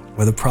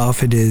 where the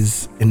prophet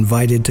is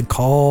invited to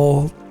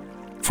call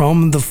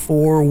from the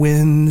four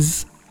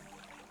winds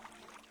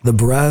the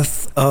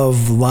breath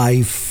of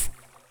life.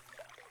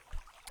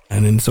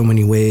 And in so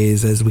many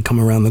ways, as we come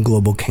around the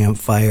global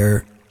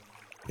campfire,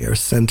 we are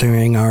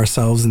centering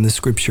ourselves in the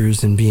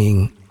scriptures and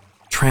being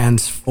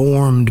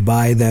transformed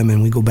by them,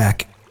 and we go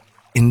back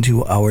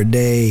into our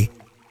day,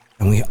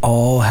 and we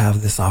all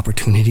have this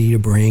opportunity to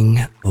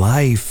bring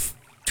life,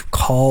 to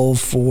call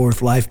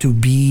forth life, to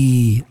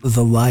be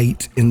the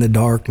light in the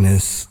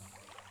darkness.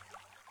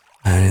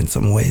 And in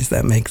some ways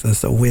that makes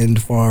us a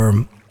wind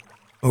farm,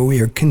 where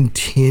we are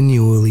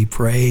continually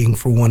praying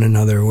for one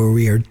another, where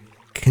we are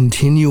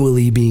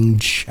continually being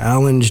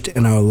challenged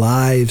in our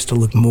lives to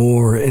look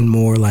more and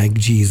more like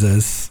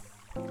Jesus.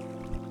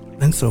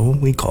 And so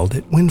we called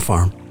it Wind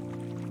Farm.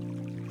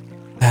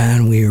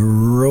 And we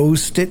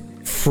roast it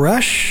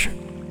fresh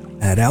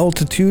at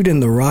altitude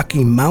in the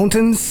Rocky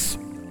Mountains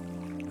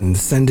and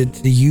send it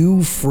to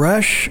you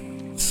fresh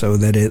so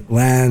that it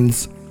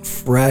lands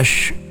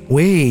fresh,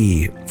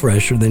 way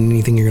fresher than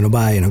anything you're going to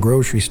buy in a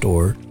grocery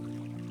store.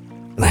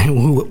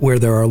 Where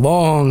there are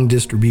long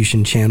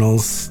distribution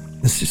channels,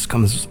 this just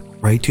comes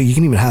right to you. You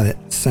can even have it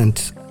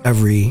sent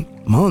every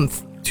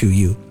month to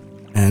you.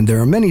 And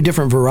there are many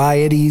different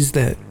varieties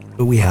that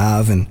we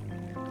have. And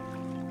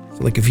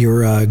so like if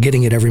you're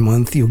getting it every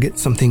month, you'll get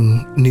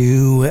something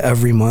new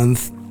every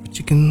month. But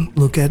you can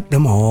look at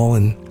them all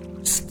and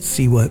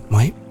see what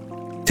might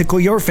tickle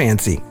your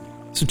fancy.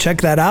 So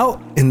check that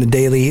out in the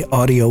Daily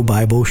Audio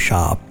Bible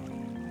Shop.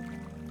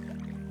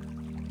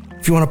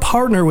 If you want to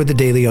partner with the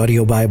Daily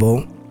Audio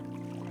Bible,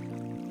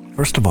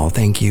 first of all,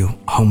 thank you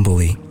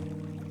humbly.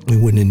 We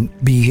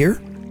wouldn't be here.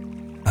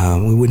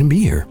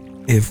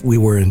 If we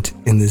weren't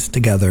in this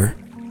together.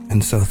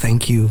 And so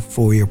thank you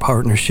for your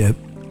partnership.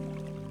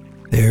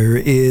 There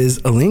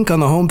is a link on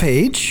the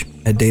homepage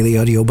at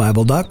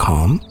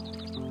dailyaudiobible.com.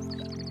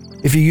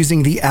 If you're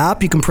using the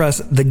app, you can press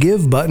the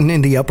Give button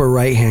in the upper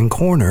right-hand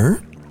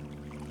corner.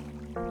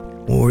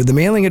 Or the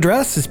mailing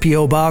address is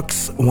P.O.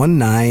 Box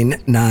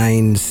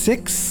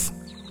 1996,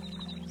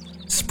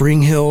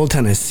 Spring Hill,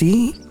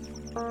 Tennessee,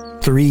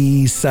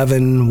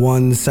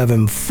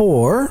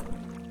 37174.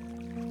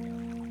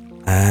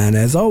 And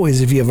as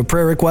always, if you have a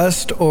prayer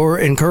request or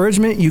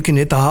encouragement, you can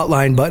hit the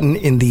hotline button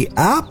in the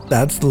app.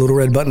 That's the little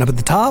red button up at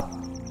the top.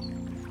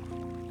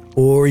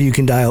 Or you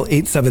can dial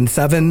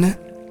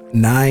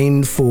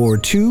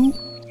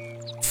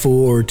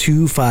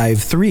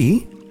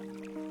 877-942-4253.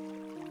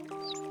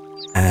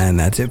 And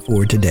that's it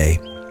for today.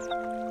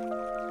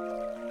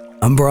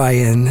 I'm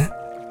Brian.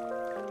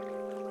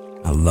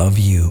 I love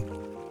you.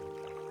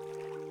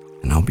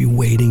 And I'll be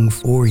waiting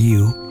for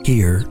you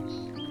here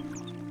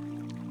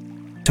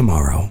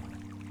tomorrow.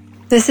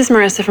 This is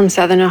Marissa from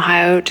Southern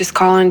Ohio, just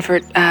calling for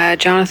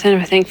Jonathan,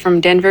 I think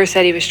from Denver,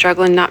 said he was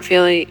struggling, not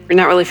really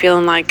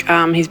feeling like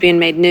he's being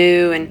made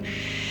new and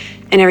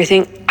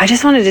everything. I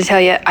just wanted to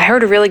tell you, I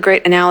heard a really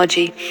great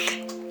analogy.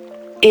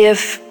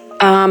 If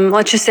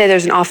let's just say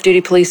there's an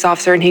off-duty police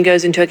officer and he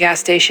goes into a gas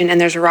station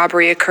and there's a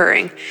robbery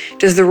occurring.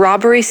 Does the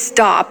robbery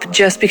stop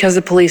just because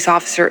the police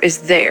officer is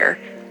there?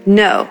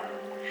 No.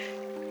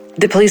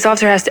 the police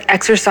officer has to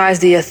exercise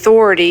the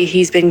authority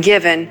he's been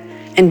given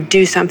and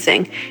do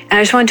something. And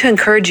I just want to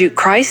encourage you,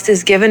 Christ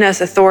has given us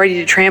authority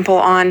to trample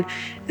on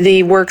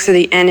the works of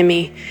the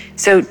enemy.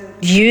 So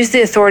use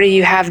the authority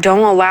you have. Don't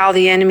allow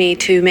the enemy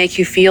to make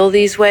you feel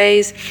these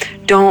ways.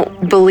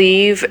 Don't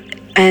believe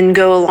and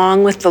go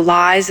along with the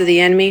lies of the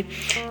enemy.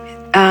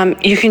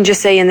 You can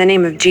just say, in the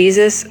name of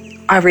Jesus,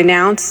 I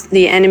renounce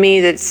the enemy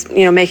that's,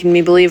 making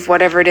me believe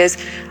whatever it is.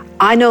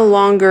 I no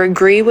longer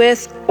agree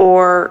with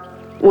or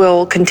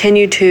will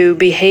continue to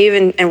behave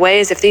in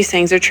ways if these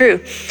things are true.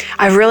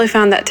 I've really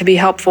found that to be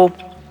helpful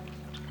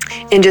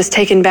in just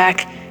taking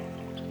back,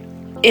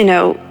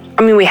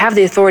 we have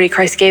the authority.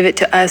 Christ gave it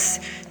to us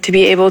to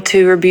be able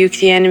to rebuke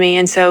the enemy.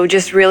 And so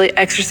just really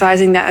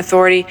exercising that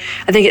authority.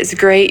 I think it's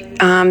great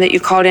that you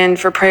called in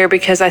for prayer,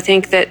 because I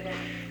think that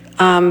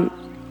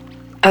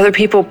other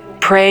people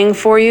praying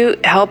for you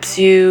helps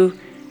you.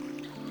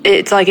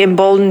 It's like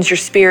emboldens your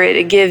spirit.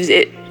 It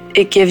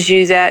gives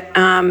you that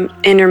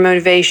inner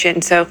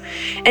motivation. So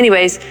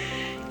anyways,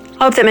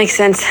 I hope that makes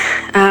sense.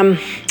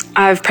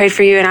 I've prayed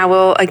for you, and I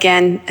will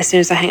again as soon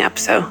as I hang up.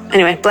 So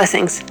anyway,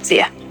 blessings. See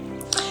ya.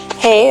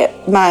 Hey,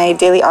 my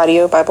Daily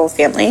Audio Bible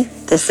family.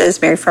 This is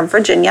Mary from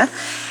Virginia.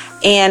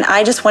 And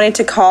I just wanted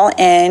to call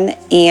in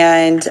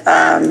and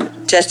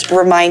just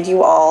remind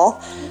you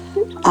all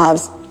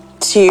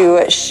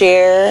to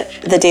share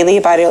the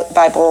Daily Audio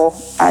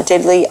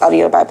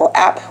Bible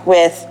app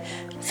with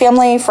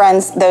family,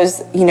 friends, those,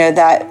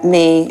 that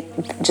may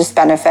just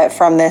benefit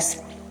from this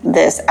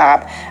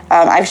app.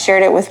 I've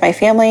shared it with my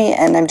family,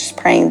 and I'm just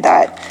praying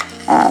that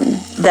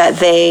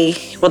they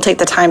will take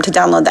the time to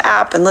download the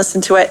app and listen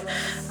to it.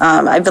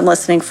 I've been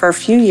listening for a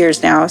few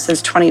years now,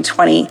 since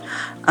 2020,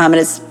 and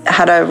it's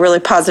had a really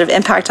positive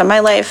impact on my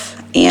life.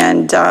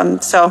 And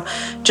so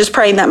just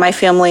praying that my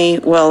family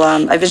will,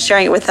 I've been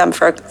sharing it with them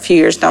for a few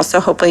years now, so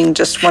hoping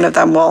just one of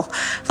them will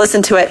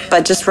listen to it.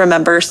 But just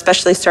remember,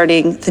 especially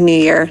starting the new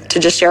year, to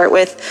just share it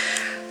with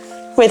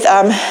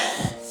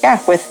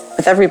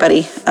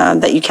everybody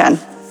that you can,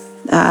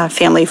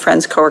 family,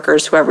 friends,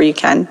 coworkers, whoever you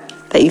can,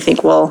 that you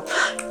think will,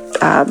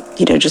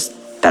 just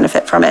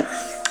benefit from it.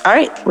 All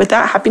right, with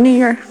that, Happy New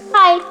Year.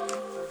 Hi.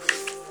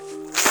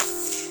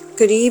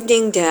 Good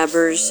evening,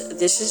 Dabbers.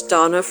 This is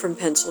Donna from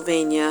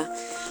Pennsylvania.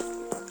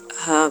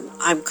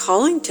 I'm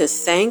calling to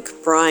thank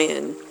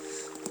Brian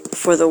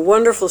for the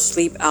wonderful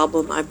sleep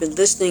album. I've been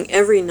listening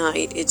every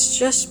night. It's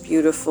just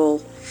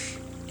beautiful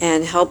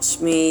and helps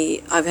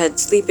me. I've had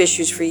sleep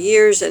issues for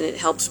years, and it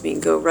helps me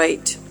go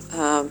right.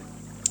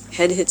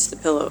 Head hits the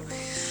pillow.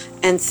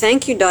 And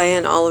thank you,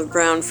 Diane Olive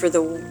Brown, for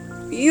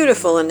the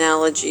beautiful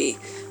analogy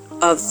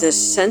of the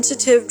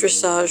sensitive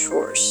dressage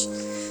horse.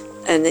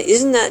 And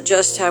isn't that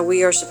just how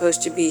we are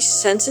supposed to be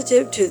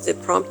sensitive to the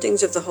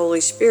promptings of the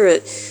Holy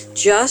Spirit,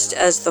 just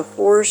as the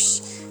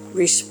horse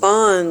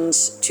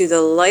responds to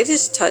the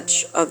lightest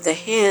touch of the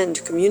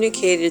hand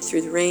communicated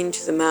through the rein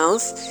to the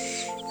mouth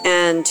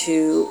and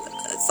to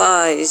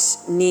thighs,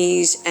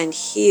 knees, and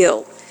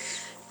heel.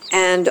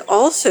 And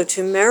also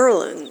to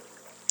Marilyn,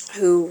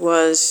 who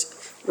was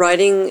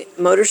riding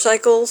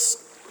motorcycles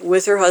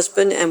with her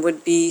husband and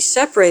would be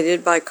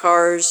separated by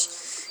cars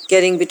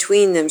getting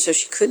between them, so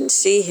she couldn't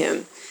see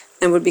him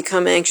and would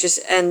become anxious.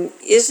 And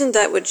isn't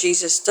that what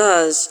Jesus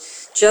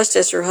does? Just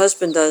as her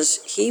husband does,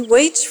 he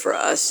waits for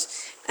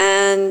us,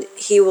 and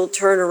he will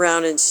turn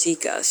around and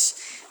seek us.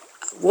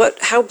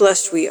 How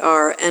blessed we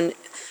are. And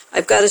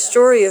I've got a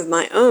story of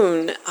my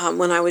own.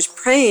 When I was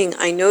praying,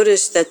 I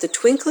noticed that the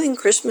twinkling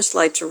Christmas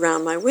lights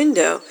around my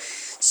window,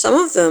 some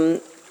of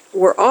them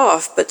were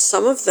off, but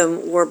some of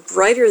them were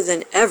brighter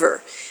than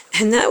ever.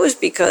 And that was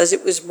because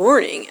it was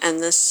morning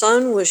and the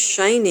sun was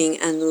shining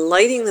and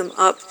lighting them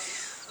up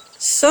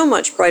so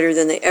much brighter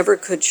than they ever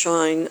could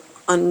shine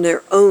on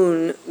their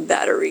own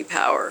battery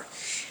power.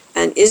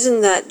 And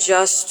isn't that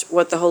just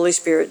what the Holy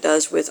Spirit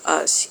does with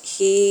us?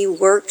 He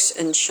works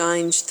and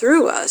shines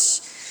through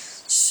us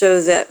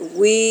so that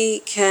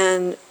we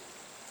can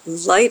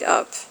light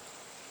up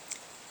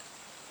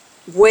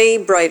way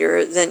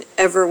brighter than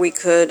ever we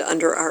could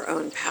under our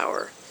own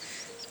power.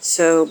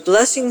 So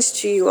blessings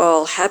to you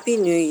all. Happy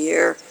New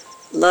Year.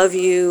 Love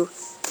you.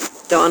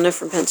 Donna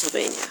from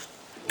Pennsylvania.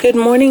 Good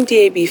morning,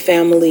 DAB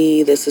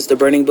family. This is the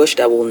burning bush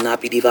that will not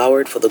be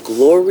devoured, for the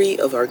glory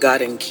of our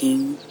God and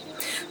King.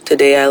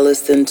 Today I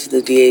listened to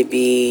the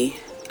DAB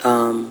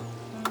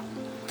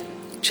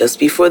just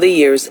before the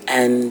year's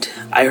end.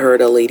 I heard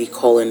a lady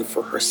call in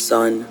for her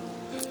son,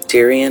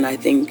 Dorian,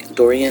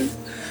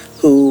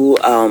 who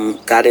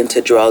got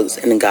into drugs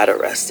and got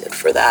arrested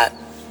for that.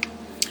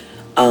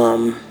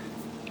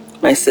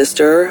 My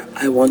sister,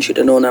 I want you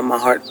to know that my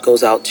heart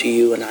goes out to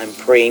you, and I'm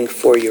praying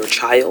for your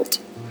child.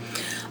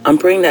 I'm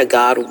praying that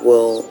God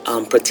will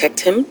protect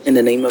him in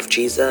the name of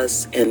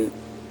Jesus and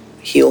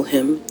heal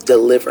him,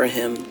 deliver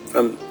him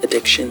from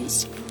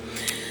addictions.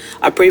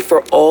 I pray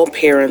for all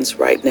parents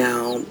right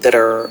now that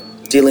are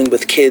dealing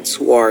with kids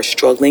who are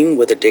struggling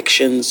with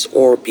addictions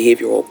or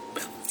behavioral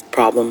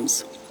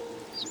problems.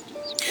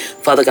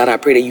 Father God, I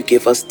pray that you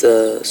give us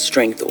the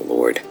strength, O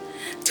Lord,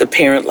 to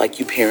parent like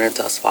you parent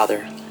us,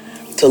 Father.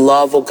 to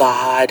love, oh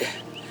God,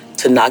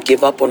 to not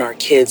give up on our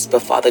kids,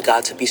 but Father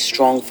God, to be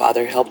strong.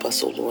 Father, help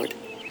us, oh Lord.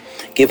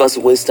 Give us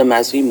wisdom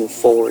as we move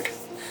forward.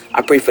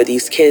 I pray for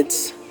these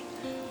kids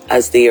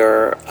as they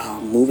are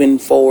moving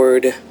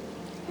forward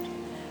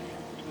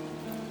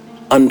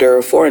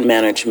under foreign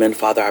management.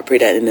 Father, I pray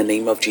that in the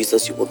name of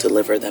Jesus, you will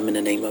deliver them in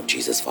the name of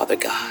Jesus, Father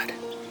God.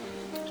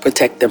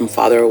 Protect them,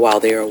 Father, while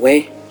they are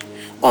away,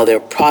 while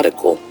they're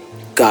prodigal.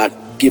 God,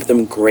 give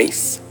them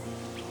grace.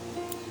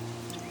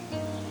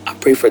 I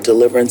pray for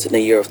deliverance in the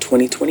year of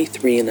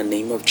 2023 in the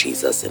name of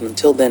Jesus. And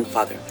until then,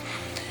 Father,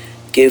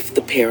 give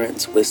the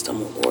parents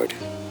wisdom, O Lord,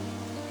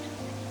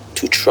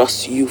 to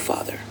trust you,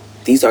 Father.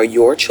 These are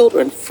your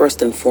children,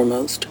 first and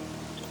foremost.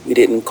 We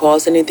didn't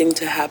cause anything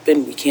to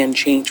happen. We can't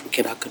change. We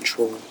cannot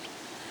control.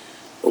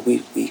 But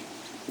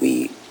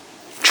we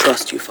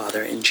trust you,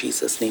 Father. In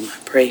Jesus' name I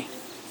pray.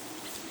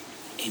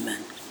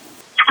 Amen.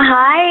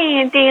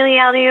 Hi, Daily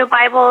Audio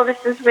Bible.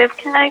 This is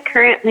Rivka,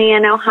 currently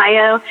in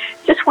Ohio.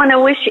 Just want to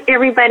wish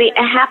everybody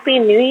a happy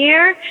new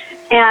year.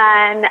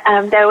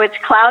 And though it's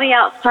cloudy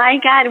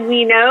outside, God,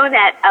 we know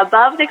that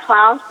above the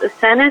clouds, the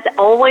sun is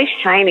always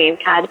shining,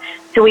 God.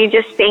 So we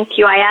just thank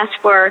you. I ask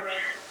for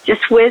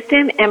just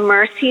wisdom and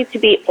mercy to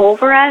be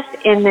over us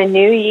in the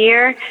new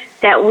year,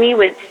 that we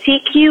would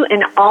seek you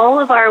in all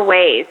of our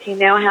ways. You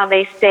know how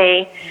they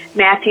say,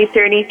 Matthew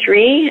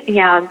 33,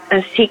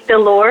 seek the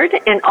Lord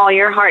in all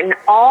your heart, and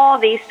all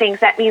these things,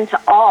 that means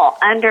all,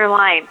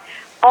 underline,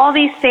 all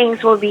these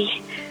things will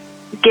be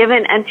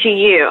given unto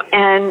you.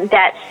 And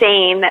that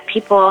saying that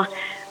people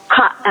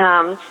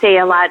say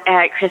a lot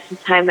at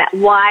Christmas time, that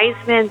wise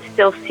men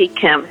still seek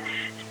him.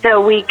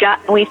 So we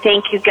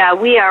thank you, God.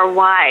 We are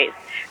wise.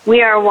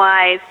 We are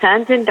wise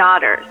sons and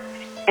daughters,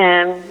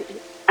 and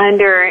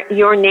under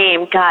your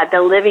name, God,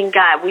 the living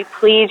God, we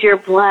plead your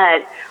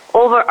blood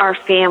over our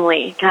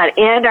family, God,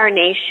 and our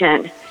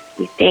nation.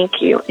 We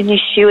thank you. In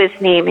Yeshua's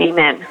name,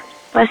 amen.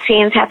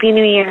 Blessings. Happy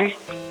New Year.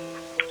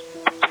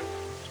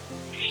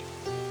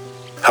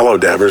 Hello,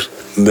 Dabbers.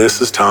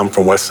 This is Tom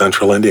from West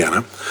Central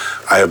Indiana.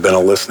 I have been a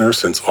listener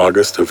since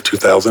August of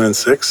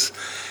 2006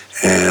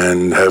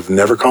 and have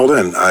never called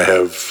in. I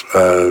have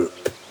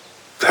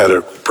had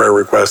a prayer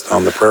request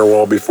on the prayer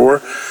wall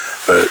before,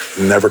 but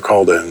never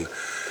called in.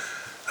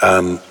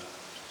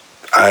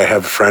 I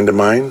have a friend of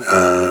mine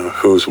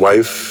whose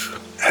wife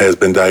has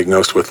been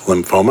diagnosed with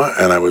lymphoma,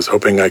 and I was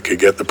hoping I could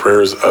get the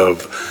prayers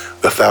of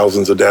the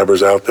thousands of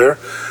dabbers out there.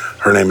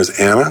 Her name is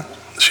Anna.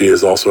 She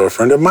is also a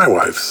friend of my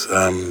wife's.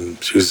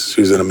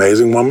 She's an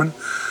amazing woman,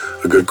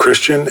 a good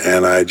Christian,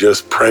 and I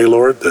just pray,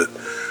 Lord, that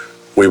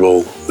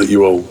you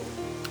will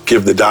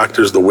give the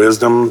doctors the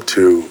wisdom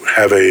to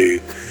have a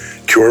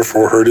cure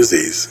for her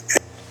disease.